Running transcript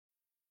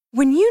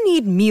When you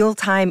need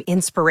mealtime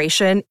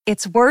inspiration,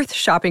 it's worth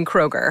shopping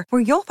Kroger,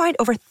 where you'll find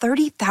over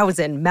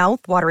 30,000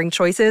 mouth-watering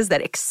choices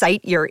that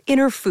excite your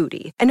inner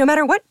foodie. And no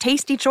matter what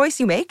tasty choice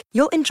you make,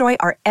 you'll enjoy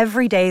our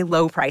everyday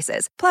low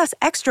prices, plus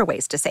extra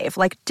ways to save,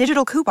 like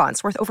digital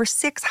coupons worth over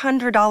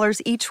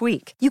 $600 each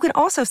week. You can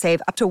also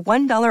save up to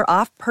 $1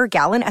 off per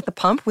gallon at the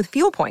pump with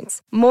fuel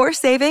points. More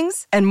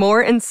savings and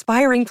more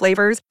inspiring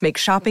flavors make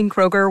shopping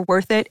Kroger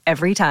worth it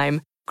every time.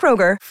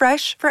 Kroger,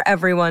 fresh for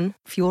everyone.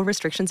 Fuel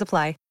restrictions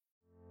apply.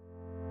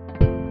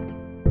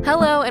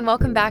 Hello, and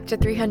welcome back to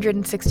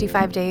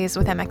 365 Days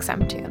with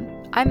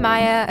mxmtoon. I'm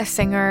Maya, a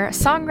singer,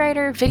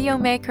 songwriter, video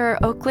maker,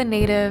 Oakland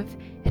native,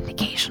 and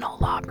occasional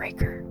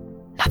lawbreaker.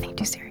 Nothing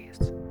too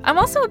serious. I'm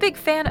also a big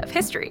fan of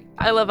history.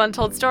 I love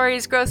untold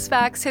stories, gross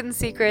facts, hidden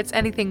secrets,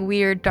 anything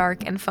weird,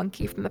 dark, and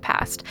funky from the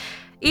past.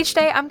 Each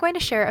day, I'm going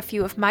to share a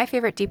few of my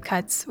favorite deep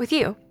cuts with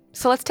you.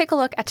 So let's take a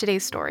look at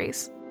today's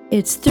stories.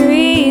 It's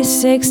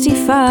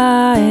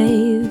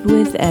 365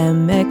 with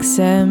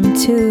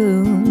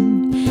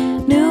mxmtoon.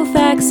 New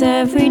facts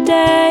every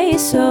day,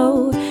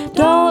 so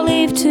don't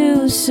leave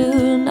too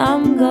soon.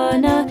 I'm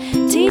gonna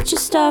teach you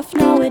stuff,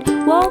 no it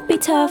won't be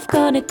tough.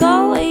 Gonna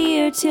go a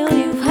year till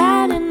you've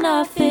had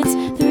enough. It's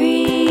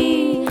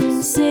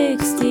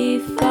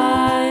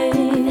 365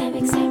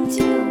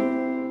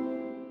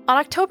 mxmtoon. On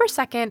October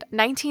 2nd,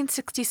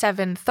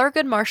 1967,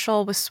 Thurgood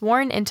Marshall was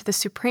sworn into the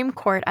Supreme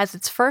Court as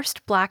its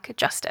first Black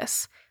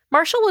justice.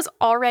 Marshall was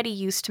already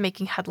used to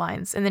making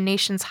headlines in the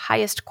nation's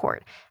highest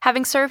court,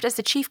 having served as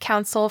the chief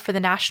counsel for the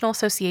National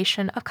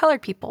Association of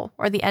Colored People,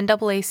 or the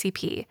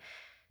NAACP,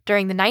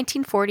 during the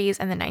 1940s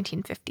and the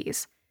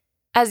 1950s.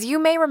 As you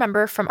may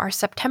remember from our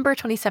September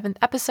 27th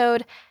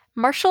episode,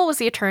 Marshall was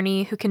the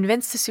attorney who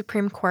convinced the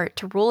Supreme Court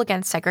to rule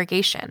against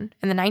segregation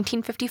in the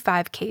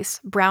 1955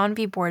 case Brown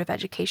v. Board of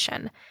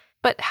Education.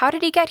 But how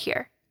did he get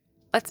here?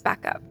 Let's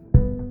back up.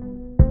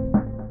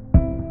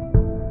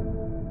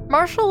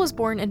 Marshall was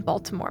born in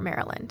Baltimore,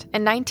 Maryland,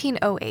 in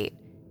 1908.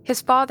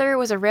 His father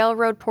was a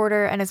railroad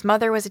porter and his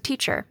mother was a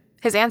teacher.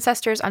 His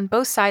ancestors on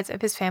both sides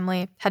of his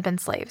family had been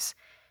slaves.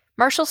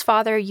 Marshall's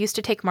father used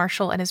to take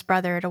Marshall and his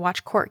brother to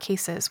watch court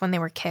cases when they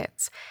were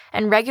kids,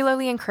 and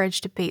regularly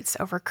encouraged debates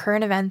over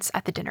current events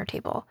at the dinner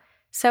table.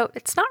 So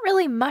it's not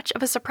really much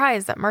of a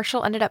surprise that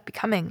Marshall ended up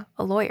becoming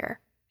a lawyer.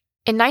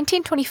 In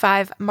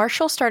 1925,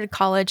 Marshall started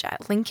college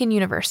at Lincoln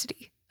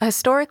University, a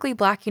historically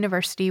Black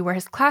university where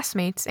his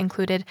classmates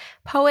included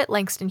poet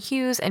Langston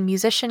Hughes and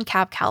musician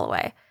Cab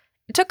Calloway.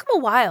 It took him a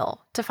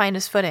while to find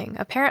his footing.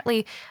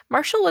 Apparently,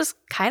 Marshall was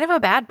kind of a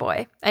bad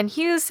boy, and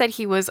Hughes said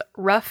he was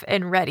rough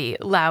and ready,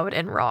 loud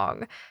and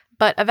wrong.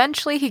 But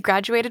eventually he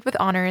graduated with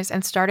honors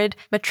and started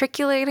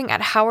matriculating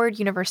at Howard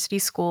University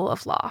School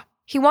of Law.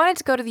 He wanted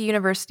to go to the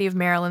University of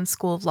Maryland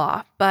School of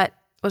Law, but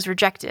was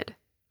rejected,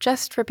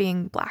 just for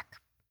being Black.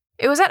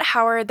 It was at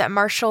Howard that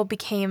Marshall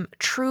became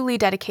truly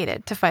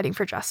dedicated to fighting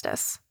for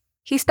justice.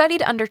 He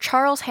studied under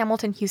Charles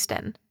Hamilton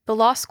Houston, the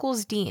law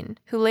school's dean,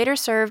 who later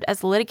served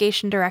as the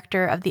litigation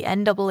director of the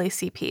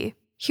NAACP.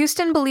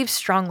 Houston believed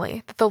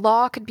strongly that the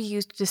law could be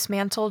used to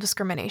dismantle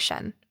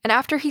discrimination, and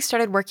after he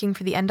started working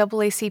for the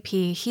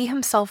NAACP, he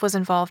himself was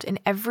involved in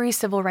every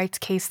civil rights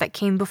case that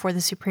came before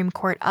the Supreme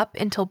Court up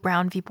until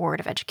Brown v.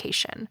 Board of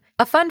Education.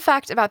 A fun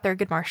fact about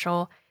Thurgood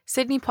Marshall: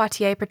 Sidney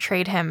Poitier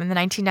portrayed him in the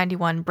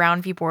 1991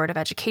 Brown v. Board of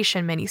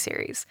Education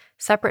miniseries,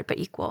 Separate but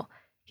Equal.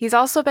 He's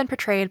also been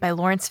portrayed by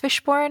Lawrence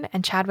Fishburne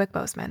and Chadwick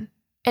Boseman.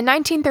 In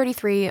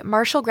 1933,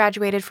 Marshall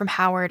graduated from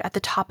Howard at the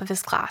top of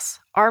his class,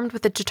 armed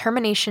with the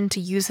determination to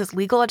use his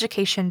legal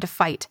education to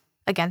fight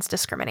against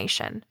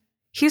discrimination.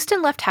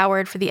 Houston left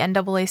Howard for the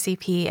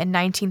NAACP in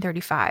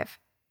 1935,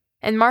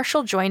 and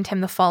Marshall joined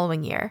him the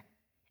following year.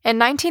 In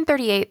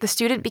 1938, the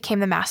student became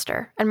the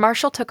master, and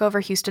Marshall took over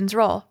Houston's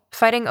role,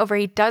 fighting over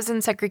a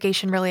dozen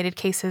segregation-related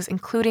cases,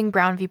 including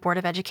Brown v. Board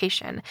of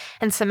Education,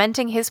 and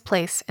cementing his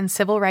place in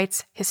civil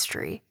rights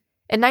history.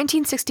 In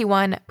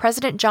 1961,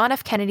 President John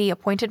F. Kennedy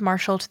appointed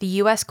Marshall to the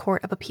U.S.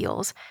 Court of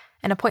Appeals,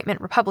 an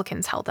appointment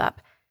Republicans held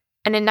up.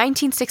 And in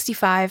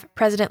 1965,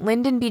 President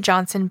Lyndon B.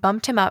 Johnson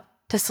bumped him up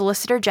to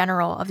Solicitor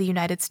General of the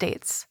United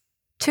States.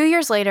 2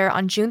 years later,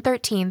 on June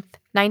 13th,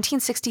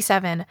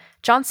 1967,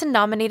 Johnson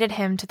nominated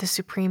him to the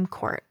Supreme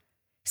Court,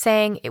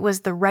 saying it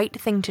was the right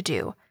thing to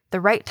do,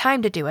 the right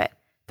time to do it,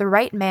 the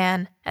right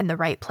man, and the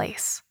right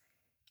place.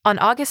 On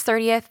August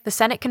 30th, the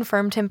Senate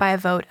confirmed him by a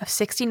vote of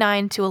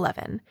 69 to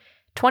 11.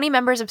 20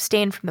 members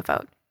abstained from the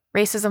vote.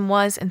 Racism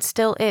was and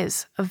still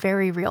is a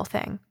very real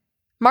thing.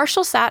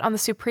 Marshall sat on the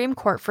Supreme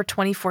Court for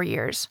 24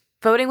 years,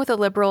 voting with the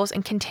liberals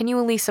and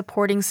continually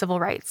supporting civil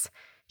rights.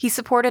 He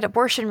supported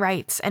abortion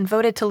rights and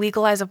voted to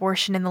legalize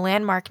abortion in the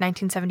landmark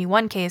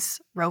 1971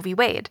 case, Roe v.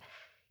 Wade.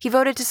 He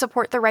voted to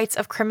support the rights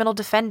of criminal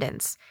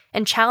defendants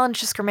and challenge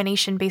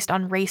discrimination based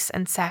on race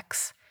and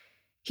sex.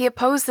 He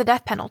opposed the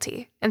death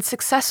penalty and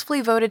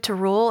successfully voted to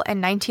rule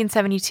in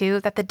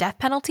 1972 that the death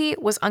penalty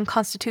was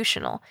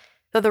unconstitutional,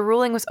 though the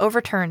ruling was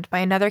overturned by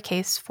another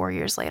case 4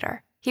 years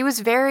later. He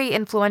was very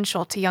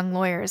influential to young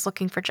lawyers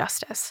looking for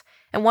justice,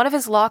 and one of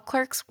his law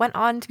clerks went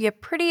on to be a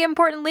pretty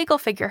important legal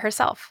figure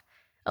herself,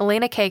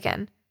 Elena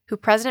Kagan, who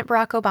President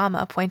Barack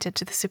Obama appointed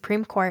to the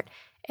Supreme Court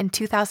in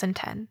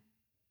 2010.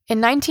 In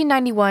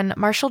 1991,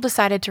 Marshall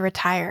decided to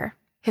retire.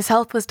 His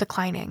health was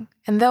declining,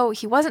 and though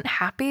he wasn't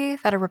happy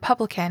that a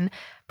Republican,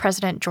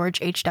 President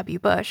George H.W.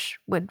 Bush,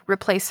 would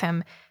replace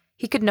him,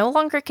 he could no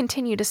longer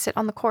continue to sit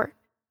on the court.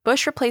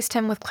 Bush replaced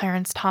him with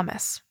Clarence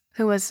Thomas,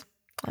 who was,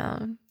 he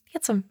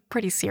had some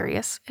pretty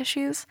serious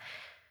issues.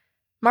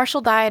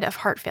 Marshall died of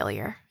heart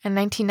failure in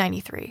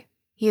 1993.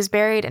 He is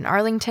buried in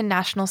Arlington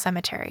National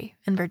Cemetery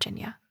in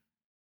Virginia.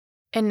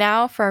 And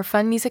now for our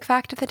fun music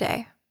fact of the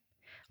day.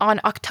 On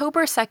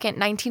October 2nd,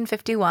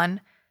 1951,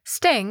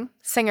 Sting,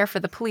 singer for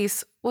The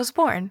Police, was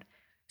born.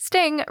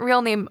 Sting,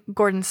 real name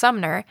Gordon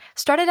Sumner,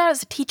 started out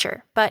as a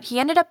teacher, but he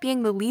ended up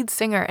being the lead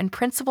singer and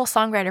principal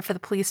songwriter for The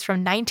Police from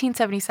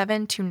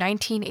 1977 to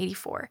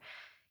 1984.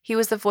 He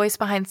was the voice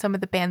behind some of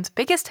the band's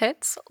biggest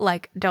hits,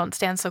 like Don't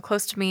Stand So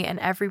Close to Me and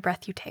Every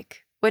Breath You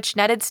Take, which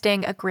netted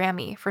Sting a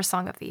Grammy for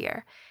Song of the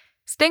Year.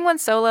 Sting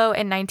went solo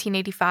in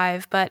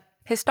 1985, but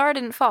his star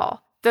didn't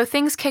fall. Though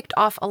things kicked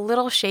off a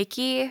little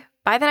shaky,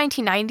 by the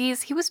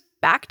 1990s, he was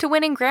back to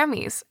winning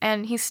Grammys,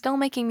 and he's still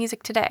making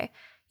music today.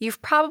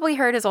 You've probably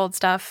heard his old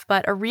stuff,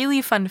 but a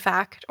really fun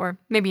fact, or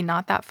maybe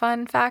not that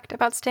fun fact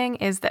about Sting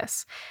is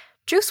this.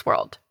 Juice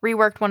WRLD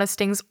reworked one of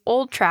Sting's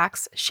old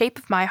tracks, Shape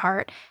of My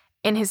Heart,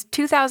 in his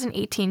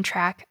 2018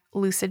 track,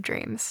 Lucid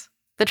Dreams.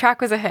 The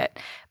track was a hit,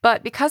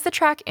 but because the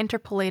track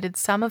interpolated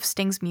some of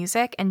Sting's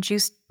music and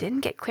Juice didn't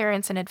get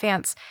clearance in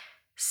advance,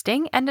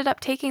 Sting ended up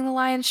taking the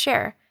lion's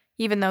share,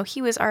 even though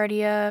he was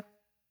already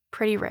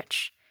pretty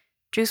rich.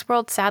 Juice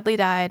WRLD sadly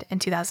died in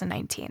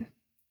 2019.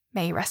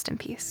 May he rest in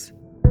peace.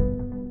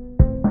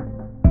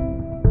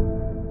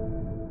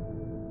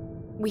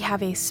 We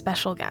have a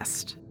special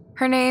guest.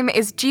 Her name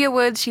is Gia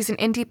Woods. She's an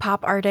indie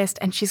pop artist,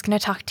 and she's going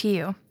to talk to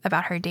you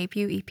about her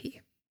debut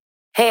EP.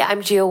 Hey,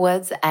 I'm Gia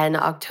Woods, and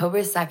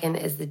October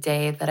 2nd is the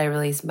day that I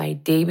released my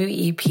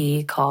debut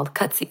EP called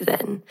Cut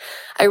Season.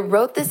 I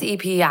wrote this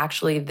EP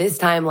actually this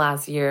time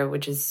last year,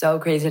 which is so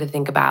crazy to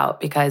think about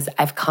because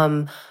I've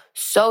come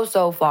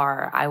so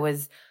far. I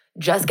was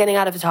just getting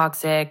out of a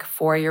toxic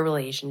 4-year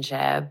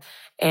relationship,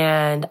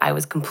 and I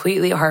was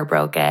completely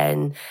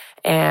heartbroken,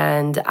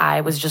 and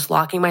I was just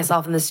locking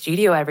myself in the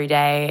studio every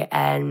day,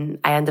 and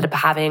I ended up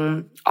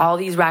having all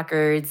these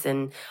records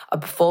and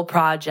a full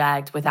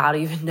project without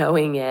even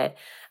knowing it.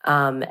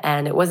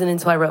 And it wasn't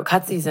until I wrote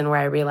Cut Season where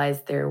I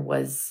realized there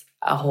was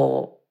a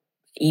whole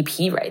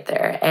EP right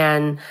there.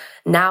 And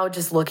now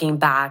just looking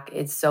back,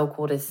 it's so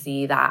cool to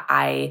see that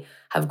I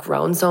have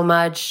grown so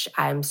much.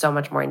 I'm so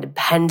much more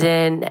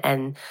independent,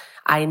 and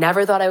I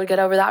never thought I would get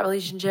over that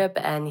relationship.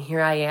 And here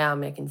I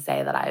am. I can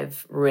say that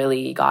I've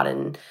really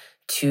gotten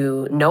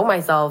to know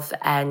myself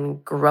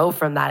and grow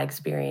from that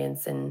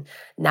experience. And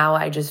now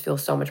I just feel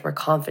so much more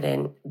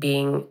confident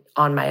being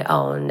on my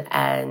own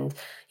and,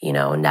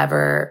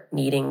 never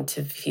needing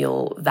to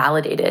feel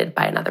validated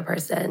by another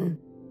person.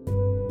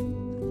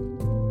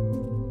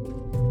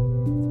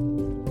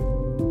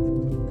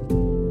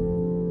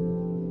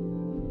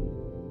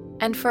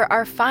 And for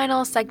our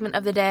final segment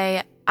of the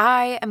day,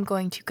 I am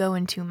going to go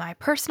into my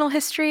personal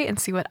history and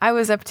see what I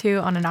was up to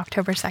on an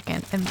October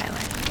 2nd in my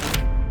life.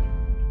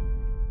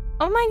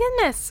 Oh my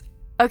goodness.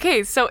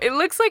 Okay, so it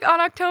looks like on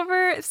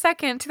October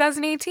 2nd,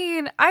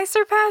 2018, I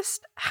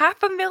surpassed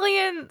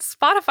 500,000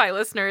 Spotify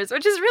listeners,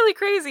 which is really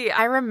crazy.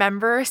 I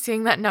remember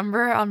seeing that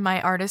number on my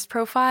artist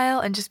profile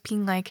and just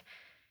being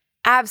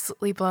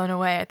absolutely blown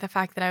away at the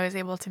fact that I was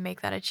able to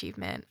make that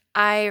achievement.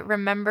 I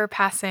remember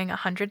passing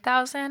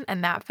 100,000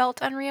 and that felt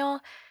unreal,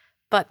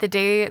 but the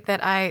day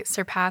that I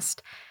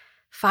surpassed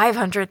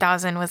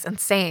 500,000 was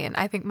insane.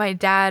 I think my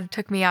dad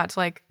took me out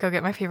to go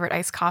get my favorite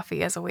iced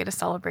coffee as a way to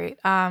celebrate.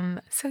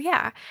 So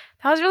yeah,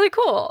 that was really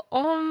cool.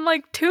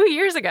 2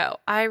 years ago,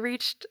 I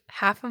reached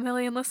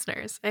 500,000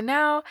 listeners, and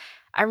now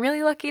I'm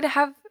really lucky to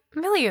have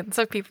millions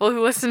of people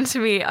who listen to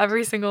me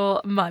every single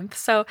month.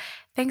 So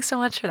thanks so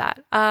much for that.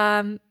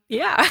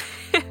 Yeah.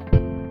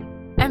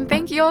 And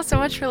thank you all so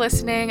much for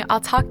listening. I'll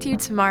talk to you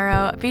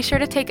tomorrow. Be sure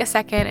to take a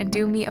second and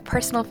do me a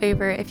personal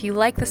favor. If you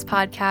like this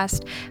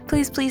podcast,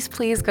 please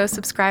go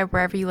subscribe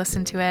wherever you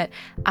listen to it.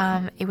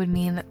 It would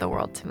mean the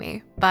world to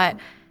me. But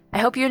I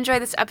hope you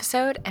enjoyed this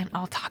episode, and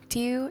I'll talk to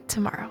you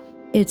tomorrow.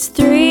 It's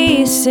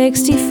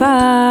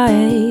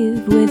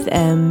 365 with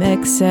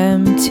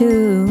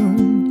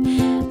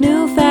MXM2.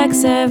 New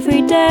facts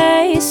every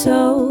day,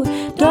 so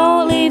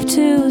don't leave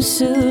too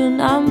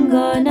soon. I'm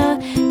gonna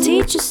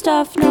teach you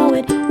stuff, no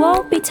it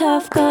won't be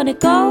tough. Gonna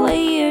go a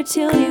year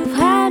till you've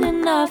had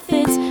enough.